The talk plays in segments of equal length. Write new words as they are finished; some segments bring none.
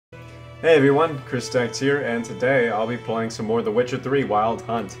Hey everyone, Chris Dex here, and today I'll be playing some more The Witcher 3 Wild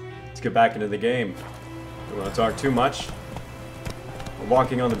Hunt. Let's get back into the game. Don't want to talk too much. We're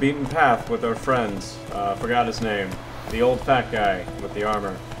walking on the beaten path with our friends. Forgot his name. The old fat guy with the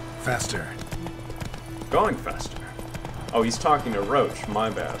armor. Faster. Going faster. Oh, he's talking to Roach, my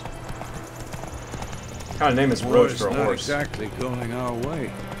bad. What kind of name is Roach for a not horse? Exactly going our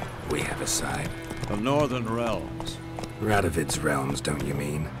way. We have a side. The northern realms. Radovid's realms, don't you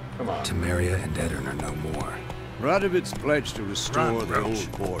mean? Come on. Temeria and Edirn are no more. Radovid's pledged to restore Run, the Roach.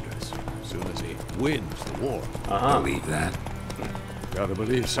 old borders as soon as he wins the war. Believe that? Gotta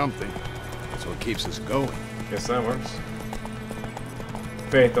believe something. That's what keeps us going. Guess that works.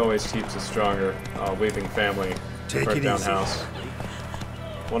 Faith always keeps us stronger. Weeping family. Take Burnt it down easy. house.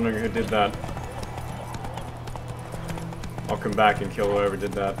 Wondering who did that. I'll come back and kill whoever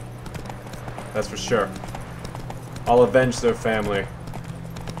did that. That's for sure. I'll avenge their family.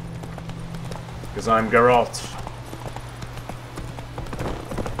 Because I'm Geralt.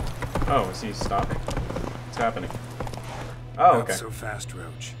 Oh, is he stopping? What's happening? Oh, okay. Not so fast,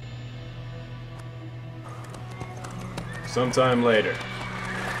 Roach. Sometime later.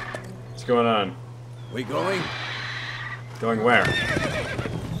 What's going on? We going? Going where?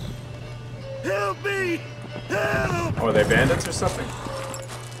 Help me! Help! Oh, are they bandits or something?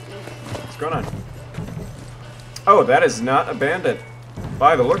 What's going on? Oh, that is not a bandit.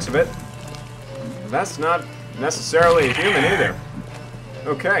 By the looks of it. That's not necessarily a human either.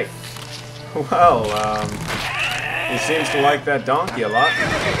 Okay. Well, he seems to like that donkey a lot.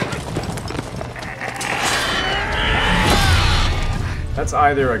 That's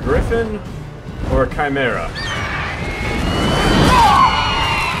either a griffin or a chimera.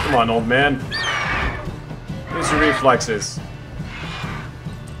 Come on, old man. Use your reflexes.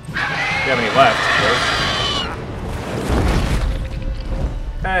 If you have any left, of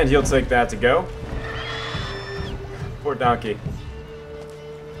course. And he'll take that to go. Poor donkey.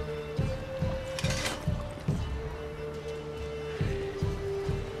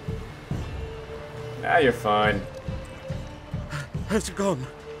 Ah, you're fine. Has it gone?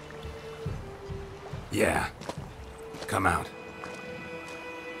 Yeah. Come out.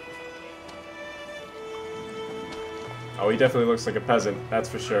 Oh, he definitely looks like a peasant, that's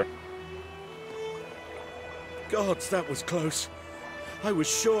for sure. Gods, that was close. I was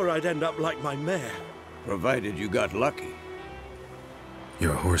sure I'd end up like my mare. Provided you got lucky.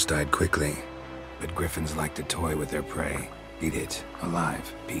 Your horse died quickly, but griffins like to toy with their prey. Eat it,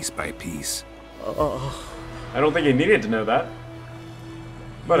 alive, piece by piece. I don't think he needed to know that.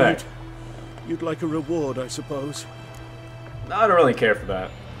 But hey, You'd like a reward, I suppose. I don't really care for that.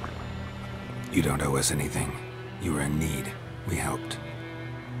 You don't owe us anything. You were in need. We helped.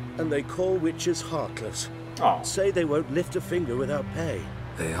 And they call witches heartless. Oh, Say they won't lift a finger without pay.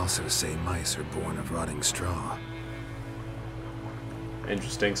 They also say mice are born of rotting straw.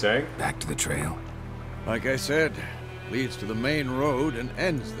 interesting saying. Back to the trail. Like I said, leads to the main road and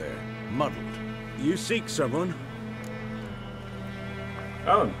ends there, muddled. You seek someone?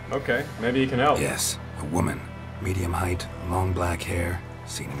 Oh, okay. Maybe he can help. Yes, a woman. Medium height, long black hair.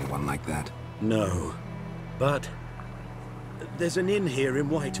 Seen anyone like that? No. But there's an inn here in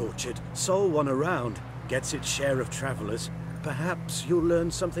White Orchard. Sole one around. Gets its share of travelers. Perhaps you'll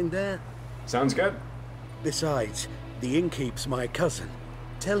learn something there? Sounds good. Besides, the innkeep's my cousin.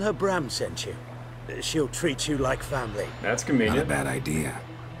 Tell her Bram sent you. She'll treat you like family. That's Not a convenient. bad idea.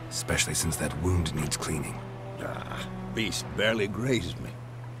 Especially since that wound needs cleaning. Beast barely grazed me.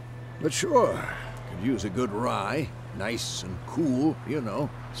 But sure, could use a good rye. Nice and cool, you know,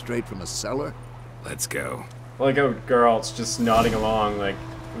 straight from a cellar. Let's go. Like a girl's just nodding along, like,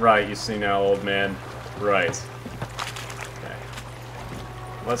 right, you see now, old man. Right. Okay.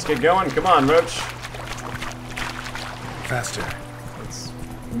 Let's get going. Come on, Roach. Faster. Let's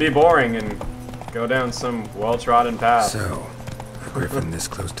be boring and go down some well-trodden path. So, a griffin this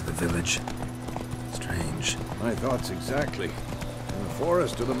close to the village. Strange. My thoughts exactly. From the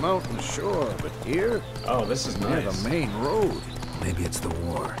forest to the mountain, sure, but here, Oh, this is near nice. the main road. Maybe it's the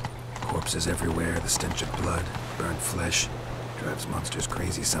war. Corpses everywhere, the stench of blood, burnt flesh. Drives monsters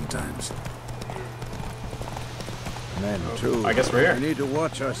crazy sometimes. Men, too. I guess we're here. We need to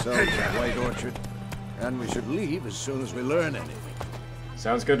watch ourselves in White Orchard. And we should leave as soon as we learn anything.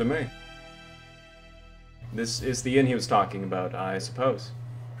 Sounds good to me. This is the inn he was talking about, I suppose.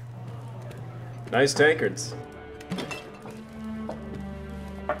 Nice tankards.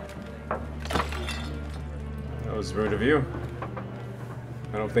 That was rude of you.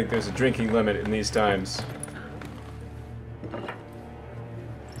 I don't think there's a drinking limit in these times.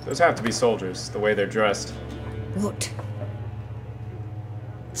 Those have to be soldiers, the way they're dressed. What?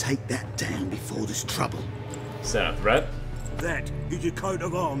 take that down before there's trouble. Is that a threat? That is your coat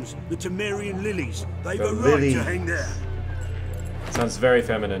of arms, the Temerian lilies. They've The a right lilies. to hang there. Sounds very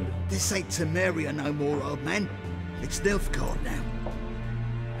feminine. This ain't Temeria no more, old man. It's Nilfgaard now.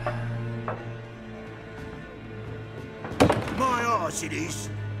 My arse it is.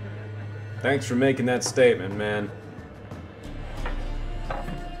 Thanks for making that statement, man.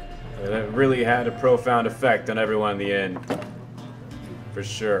 That really had a profound effect on everyone in the end. For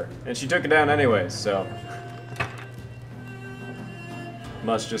sure. And she took it down anyways, so...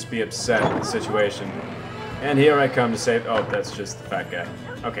 Must just be upset with the situation. And here I come to save... Oh, that's just the fat guy.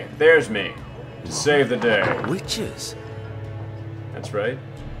 Okay, there's me. To save the day. Witches? That's right.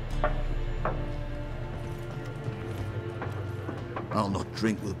 I'll not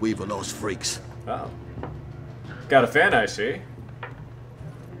drink with Weaverlaw's freaks. Oh. Got a fan, I see.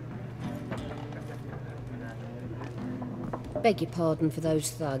 Beg your pardon for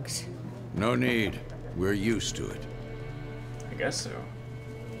those thugs. No need. We're used to it. I guess so.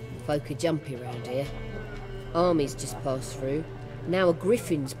 Folk are jumpy round here. Armies just passed through. Now a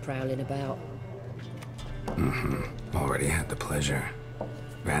griffin's prowling about. Already had the pleasure.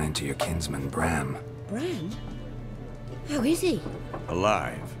 Ran into your kinsman, Bram. Bram? How is he?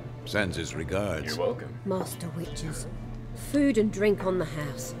 Alive. Sends his regards. You're welcome. Master witches. Food and drink on the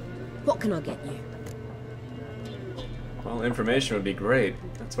house. What can I get you? Well, information would be great.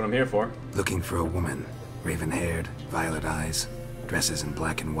 That's what I'm here for. Looking for a woman. Raven-haired, violet eyes, dresses in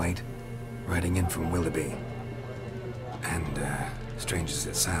black and white. Riding in from Willoughby. And, strange as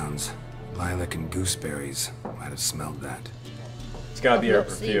it sounds, lilac and gooseberries might have smelled that. It's gotta be I've her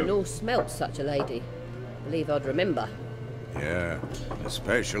not seen perfume. nor smelt such a lady. Believe I'd remember. Yeah,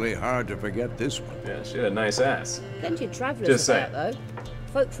 especially hard to forget this one. Yeah, she had a nice ass. Plenty of travellers Just about, saying.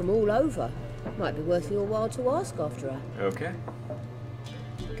 though. Folk from all over. Might be worth your while to ask after her. Okay.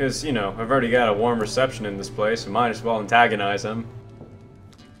 Because, you know, I've already got a warm reception in this place, so might as well antagonize them.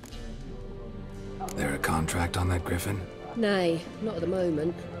 There a contract on that griffin? Nay, not at the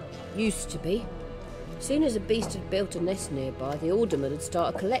moment. Used to be. Soon as a beast had built a nest nearby, the alderman would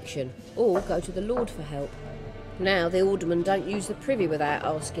start a collection, or go to the lord for help. Now the alderman don't use the privy without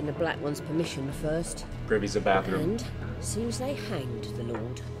asking the black one's permission first. Privy's a bathroom. And seems they hanged the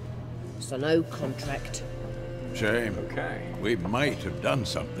lord. So no contract. Shame. Okay. We might have done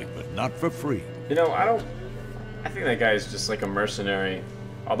something, but not for free. You know, I think that guy's just like a mercenary.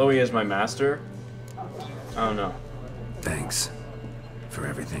 Although he is my master, I don't know. Thanks. For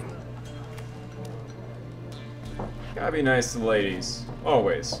everything. Gotta be nice to the ladies.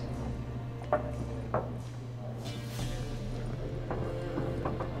 Always.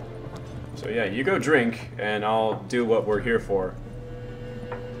 So yeah, you go drink, and I'll do what we're here for.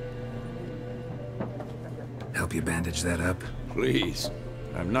 Help you bandage that up? Please.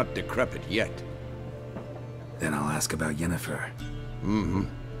 I'm not decrepit yet. Then I'll ask about Yennefer.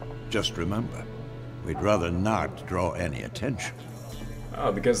 Just remember, we'd rather not draw any attention.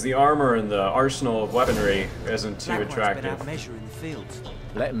 Oh, because the armor and the arsenal of weaponry isn't too Black one's been attractive. out measuring the fields.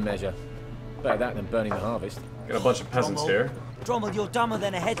 Let them measure. Better that than burning the harvest. Got a bunch of peasants here. Drommel, you're dumber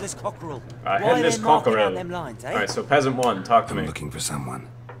than a headless cockerel. Headless then marking out cockerel. them lines, eh? Alright, so peasant one, talk to I'm me. looking for someone.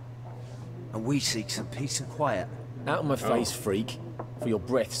 And we seek some peace and quiet. Out of my face, freak. For your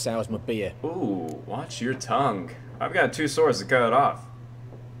breath sours my beer. Ooh, watch your tongue. I've got 2 swords to cut it off.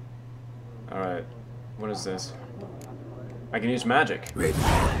 Alright, what is this? I can use magic.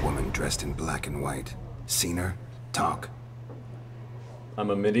 Raven-haired woman dressed in black and white. Seen her? Talk.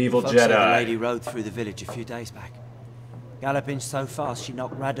 I'm a medieval Folks say the Jedi. lady rode through the village a few days back. Galloping so fast she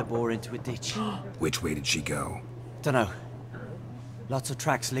knocked Radabor into a ditch. Which way did she go? Dunno. Lots of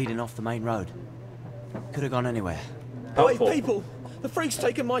tracks leading off the main road. Could have gone anywhere. Helpful. Hey, people! The freak's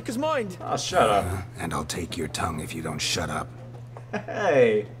taken Micah's mind! Oh, shut up. And I'll take your tongue if you don't shut up.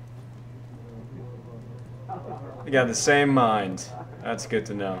 Hey. We got the same mind. That's good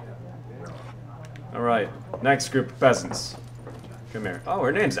to know. Alright, next group of peasants. Come here. Oh,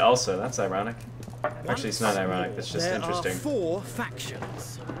 her name's Elsa. That's ironic. Actually, it's not ironic. That's just interesting. There are 4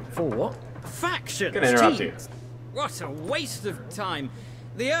 factions. For what? Factions! I'm gonna interrupt you. Jeez. What a waste of time.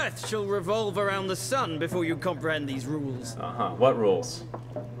 The Earth shall revolve around the sun before you comprehend these rules. Uh-huh. What rules?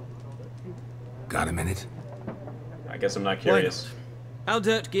 Got a minute? I guess I'm not curious.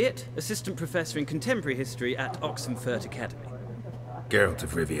 Aldert Geert, Assistant Professor in Contemporary History at Oxenfurt Academy. Geralt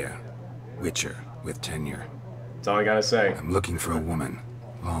of Rivia. Witcher with tenure. That's all I gotta say. I'm looking for a woman.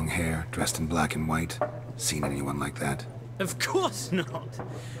 Long hair, dressed in black and white. Seen anyone like that? Of course not.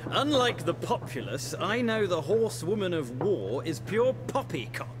 Unlike the populace, I know the horsewoman of war is pure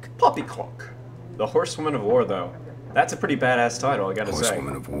poppycock. Poppycock. The horsewoman of war, though. That's a pretty badass title, I gotta say.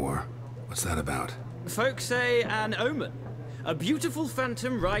 Horsewoman of War. What's that about? Folk say an omen. A beautiful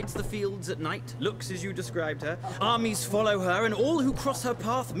phantom rides the fields at night, looks as you described her. Armies follow her, and all who cross her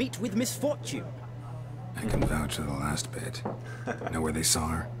path meet with misfortune. I can vouch for the last bit. Know where they saw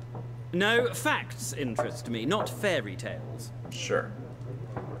her? No, facts interest me, not fairy tales. Sure.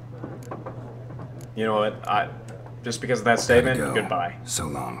 You know what? Just because of that statement, Gotta go. goodbye. So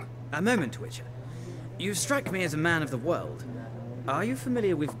long. A moment, Witcher. You strike me as a man of the world. Are you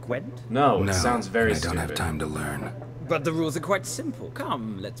familiar with Gwent? No, it sounds very I stupid. don't have time to learn. But the rules are quite simple.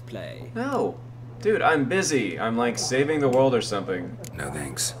 Come, let's play. No. Dude, I'm busy. I'm like saving the world or something. No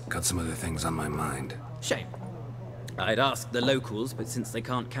thanks. Got some other things on my mind. Shame. I'd ask the locals, but since they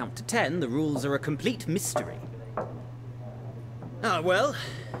can't count to 10, the rules are a complete mystery. Ah, well,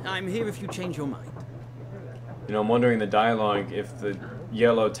 I'm here if you change your mind. You know, I'm wondering the dialogue if the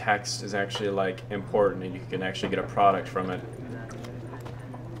yellow text is actually like important and you can actually get a product from it.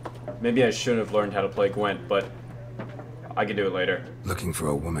 Maybe I should have learned how to play Gwent, but I can do it later. Looking for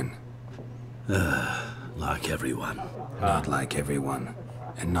a woman. Like everyone. Not like everyone.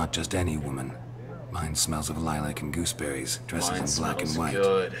 And not just any woman. Mine smells of lilac and gooseberries, dresses Mine in black and smells white.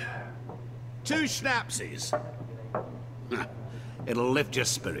 good. 2 schnapsies. It'll lift your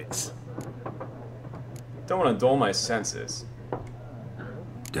spirits. Don't want to dull my senses.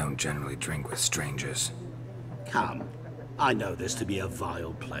 Don't generally drink with strangers. Come, I know this to be a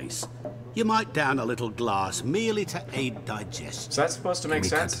vile place. You might down a little glass merely to aid digestion. Is that supposed to Can make we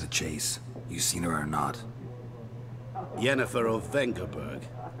cut sense? to the chase? You seen her or not? Yennefer of Vengerberg.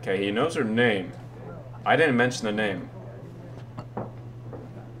 Okay, he knows her name. I didn't mention the name.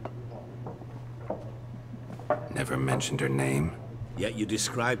 Never mentioned her name. Yet you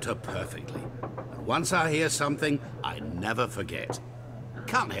described her perfectly. And once I hear something, I never forget.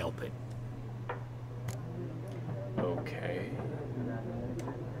 Can't help it. Okay.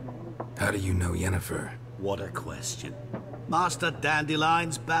 How do you know Yennefer? What a question. Master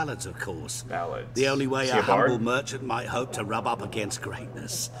Dandelion's ballads, of course. Ballads. The only way Is he a a bard? humble merchant might hope to rub up against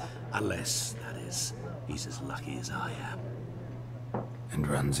greatness. Unless, that is, he's as lucky as I am. And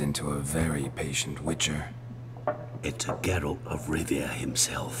runs into a very patient witcher. It's a Geralt of Rivia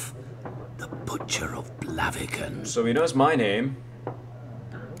himself. The Butcher of Blaviken. So he knows my name.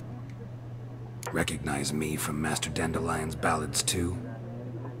 Recognize me from Master Dandelion's ballads too?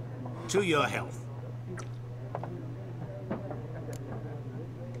 To your health.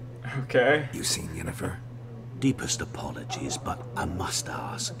 Okay. You seen Yennefer? Deepest apologies, but I must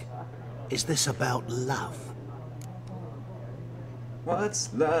ask. Is this about love?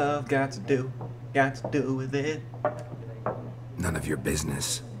 What's love got to do? Got to do with it? None of your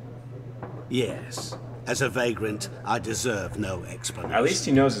business. Yes. As a vagrant, I deserve no explanation. At least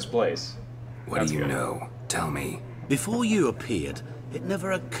he knows his place. What That's do you good. know? Tell me. Before you appeared, it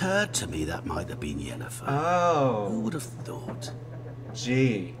never occurred to me that might have been Yennefer. Who Oh, would have thought?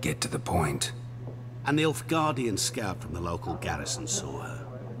 gee. Get to the point. An Nilfgaardian scout from the local garrison saw her.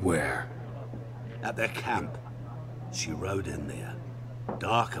 Where? At their camp. She rode in there.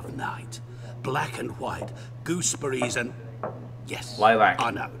 Dark of night. Black and white. Gooseberries and... Yes. Lilac.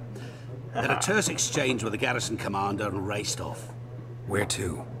 I know. Had a terse exchange with the garrison commander and raced off. Where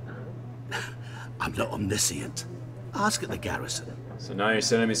to? I'm not omniscient. Ask at the garrison. So now you're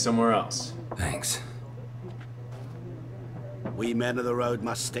sending me somewhere else. Thanks. We men of the road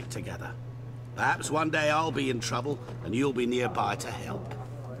must stick together. Perhaps one day I'll be in trouble and you'll be nearby to help.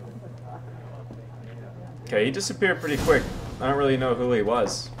 Okay, he disappeared pretty quick. I don't really know who he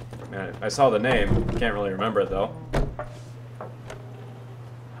was. I saw the name. Can't really remember it though.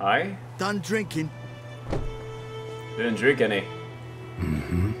 Hi? Done drinking? Didn't drink any.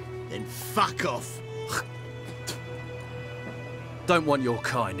 Then fuck off. Don't want your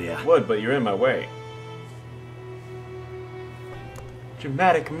kind here. Would, but you're in my way.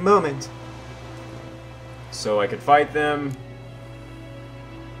 Dramatic moment. So I could fight them.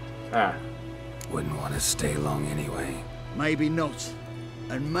 Ah. Wouldn't want to stay long anyway. Maybe not.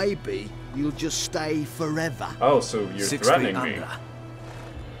 And maybe you'll just stay forever. Oh, so you're 6 threatening feet me.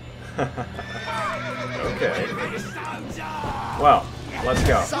 under. Okay. Well, let's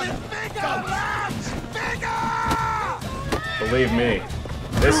go. Believe me,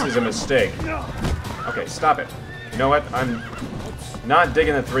 this is a mistake. Okay, stop it. You know what? I'm not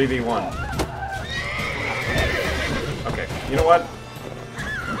digging the 3v1. Okay, you know what?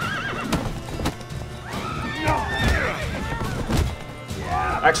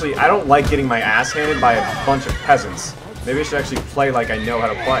 Actually, I don't like getting my ass handed by a bunch of peasants. Maybe I should actually play like I know how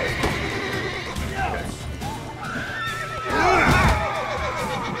to play.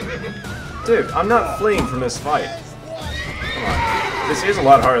 Okay. Dude, I'm not fleeing from this fight. This is a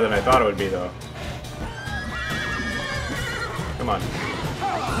lot harder than I thought it would be, though. Come on.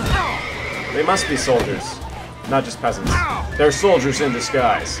 They must be soldiers, not just peasants. They're soldiers in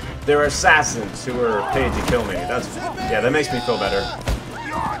disguise. They're assassins who are paid to kill me. Yeah, that makes me feel better.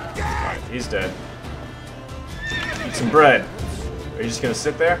 Alright, he's dead. Eat some bread. Are you just gonna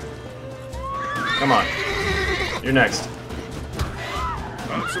sit there? Come on. You're next.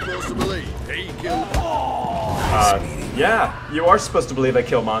 I'm supposed to believe he killed. Yeah, you are supposed to believe I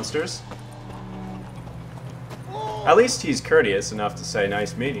kill monsters. At least he's courteous enough to say,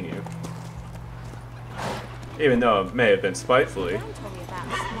 nice meeting you. Even though it may have been spitefully.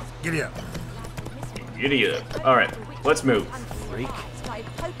 Giddy up. Giddy up. Alright, let's move.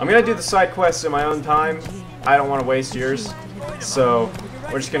 I'm gonna do the side quests in my own time. I don't want to waste yours. So,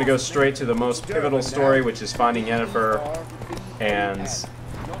 we're just gonna go straight to the most pivotal story, which is finding Yennefer and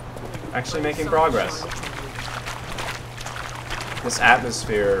actually making progress. This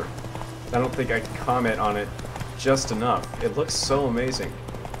atmosphere, I don't think I can comment on it just enough. It looks so amazing.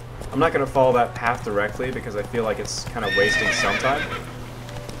 I'm not going to follow that path directly because I feel like it's kind of wasting some time.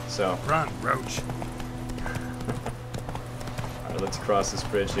 So. Run, Roach. Alright, let's cross this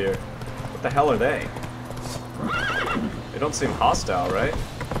bridge here. What the hell are they? They don't seem hostile, right?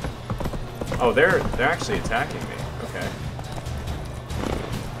 Oh, they're actually attacking me. Okay.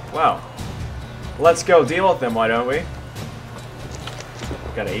 Wow. Let's go deal with them, why don't we?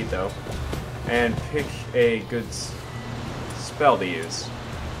 Gotta eat, though. And pick a good spell to use.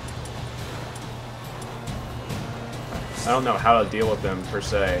 I don't know how to deal with them, per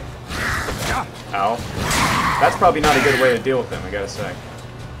se. Ow. That's probably not a good way to deal with them, I gotta say.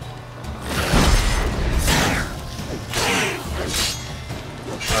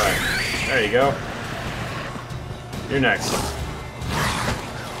 Alright. There you go. You're next.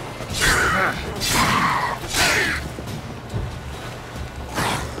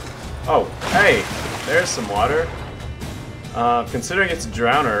 Oh, hey! There's some water. Considering it's a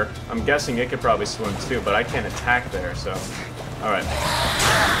drowner, I'm guessing it could probably swim too, but I can't attack there, so... Alright.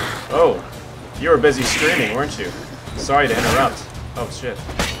 Oh! You were busy screaming, weren't you? Sorry to interrupt. Oh, shit.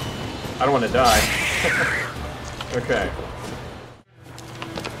 I don't want to die. Okay.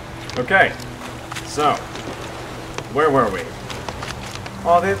 Okay. So. Where were we?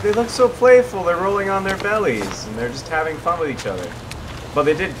 Oh, they look so playful. They're rolling on their bellies, and they're just having fun with each other. But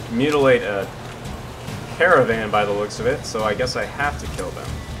they did mutilate a caravan by the looks of it, so I guess I have to kill them.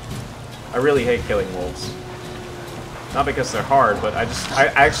 I really hate killing wolves. Not because they're hard, but I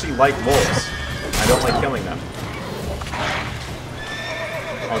actually like wolves. I don't like killing them.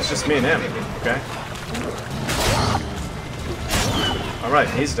 Oh, it's just me and him. Okay. Alright,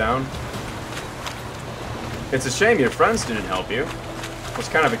 he's down. It's a shame your friends didn't help you. I was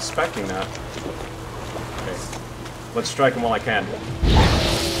kind of expecting that. Okay. Let's strike him while I can.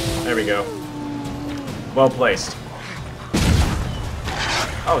 There we go. Well placed.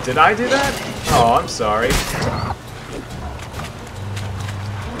 Oh, did I do that? Oh, I'm sorry.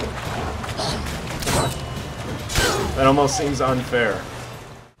 That almost seems unfair.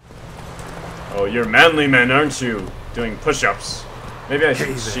 Oh, you're manly men, aren't you? Doing push-ups. Maybe I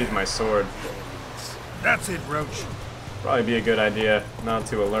should sheath my sword. That's it, Roach. Probably be a good idea not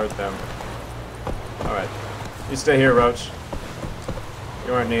to alert them. Alright. You stay here, Roach.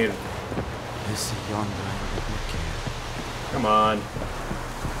 You aren't needed. Come on.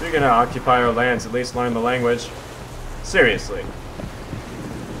 If you're gonna occupy our lands, at least learn the language. Seriously.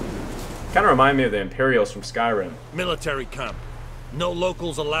 Kinda remind me of the Imperials from Skyrim. Military camp. No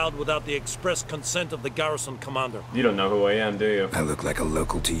locals allowed without the express consent of the garrison commander. You don't know who I am, do you? I look like a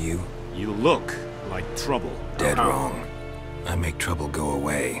local to you? You look like trouble. Dead wrong. I make trouble go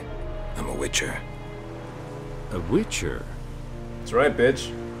away. I'm a witcher. A witcher? That's right,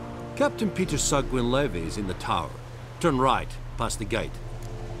 bitch. Captain Peter Sagwin Levy is in the tower. Turn right, past the gate.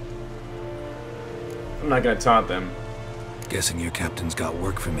 I'm not gonna taunt them. Guessing your captain's got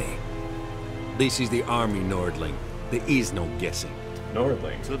work for me. This is the army, Nordling. There is no guessing.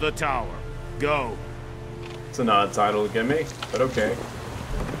 Nordling. To the tower. Go. It's an odd title to give me, but okay.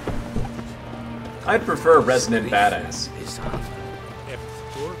 I'd prefer Resident Badass.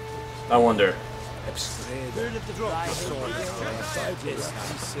 I wonder.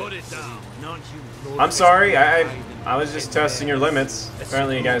 I'm sorry, I was just testing your limits.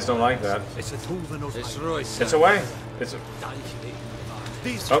 Apparently you guys don't like that. It's away. It's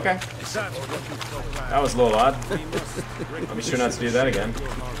okay. That was a little odd. I'll be sure not to do that again.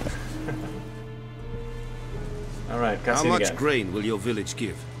 Alright, cutscene again. How much grain will your village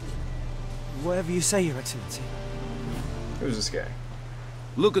give? Whatever you say, Your Excellency. Who's this guy?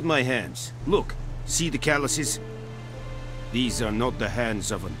 Look at my hands. Look. See the calluses? These are not the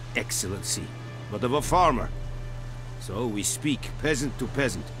hands of an excellency, but of a farmer. So we speak peasant to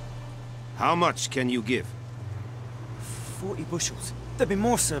peasant. How much can you give? 40 bushels. There'd be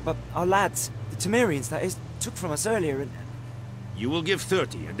more, sir, but our lads, the Temerians, that is, took from us earlier and... You will give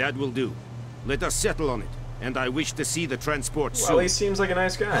 30, and that will do. Let us settle on it, and I wish to see the transport soon. Well, he seems like a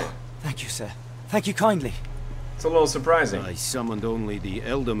nice guy. Thank you, sir. Thank you kindly. It's a little surprising. I summoned only the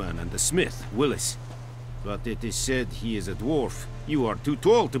Elderman and the smith, Willis. But it is said he is a dwarf. You are too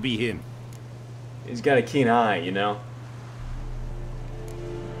tall to be him. He's got a keen eye, you know?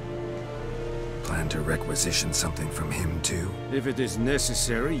 Plan to requisition something from him, too? If it is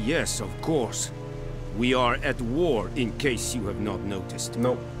necessary, yes, of course. We are at war, in case you have not noticed.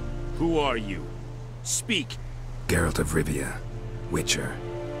 Nope. Who are you? Speak. Geralt of Rivia, Witcher.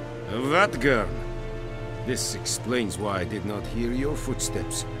 Vatgern. This explains why I did not hear your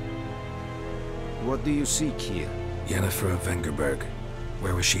footsteps. What do you seek here? Yennefer of Vengerberg.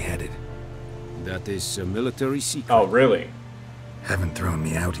 Where was she headed? That is a military secret. Oh, really? Haven't thrown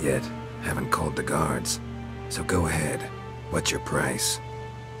me out yet. Haven't called the guards. So go ahead. What's your price?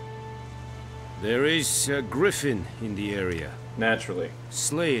 There is a griffin in the area. Naturally.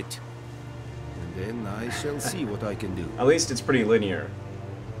 Slay it. And then I shall see what I can do. At least it's pretty linear.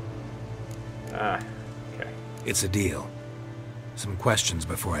 Ah, okay. It's a deal. Some questions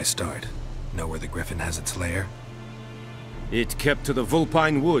before I start. Know where the griffin has its lair? It kept to the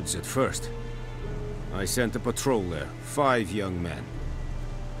Vulpine Woods at first. I sent a patrol there, 5 young men.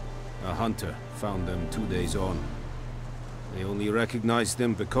 A hunter found them 2 days on. They only recognized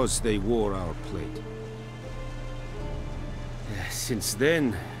them because they wore our plate. Since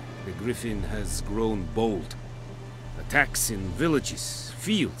then, the griffin has grown bold. Attacks in villages,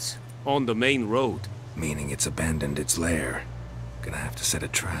 fields, on the main road. Meaning it's abandoned its lair. Gonna have to set a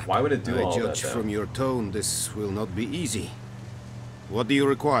trap. Why would it do all that, I judge from your tone this will not be easy. What do you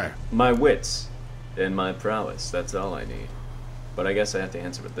require? My wits and my prowess, that's all I need. But I guess I have to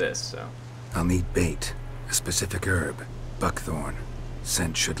answer with this, so... I'll need bait. A specific herb. Buckthorn.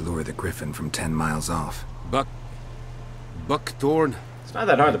 Scent should lure the griffin from 10 miles off. Buckthorn? It's not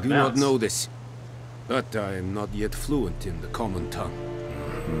that hard to I do pronounce. not know this. But I am not yet fluent in the common tongue.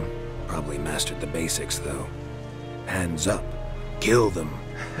 Probably mastered the basics, though. Hands up. Kill them.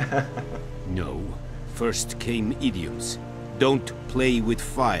 No. First came idioms. Don't play with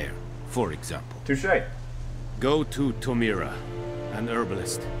fire, for example. Touché. Go to Tomira, an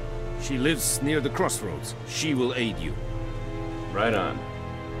herbalist. She lives near the crossroads. She will aid you. Right on.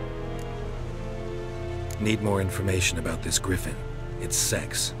 Need more information about this griffin. Its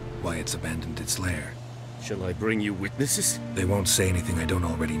sex. Why it's abandoned its lair. Shall I bring you witnesses? They won't say anything I don't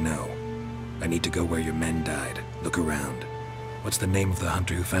already know. I need to go where your men died. Look around. What's the name of the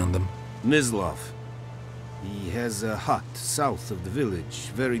hunter who found them? Mislav. He has a hut south of the village,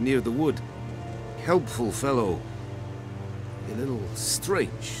 very near the wood. Helpful fellow. A little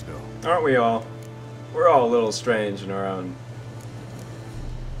strange, though. Aren't we all? We're all a little strange in our own...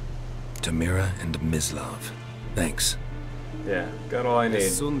 Tamira and Mislav. Thanks. Yeah, got all I need.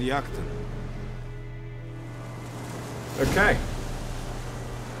 Sundjakten. Okay.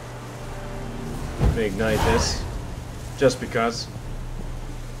 Let me ignite this. Just because.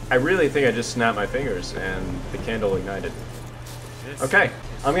 I really think I just snapped my fingers and the candle ignited. Okay,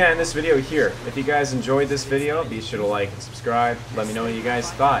 I'm gonna end this video here. If you guys enjoyed this video, be sure to like and subscribe. Let me know what you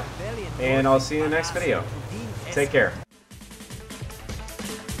guys thought. And I'll see you in the next video. Take care.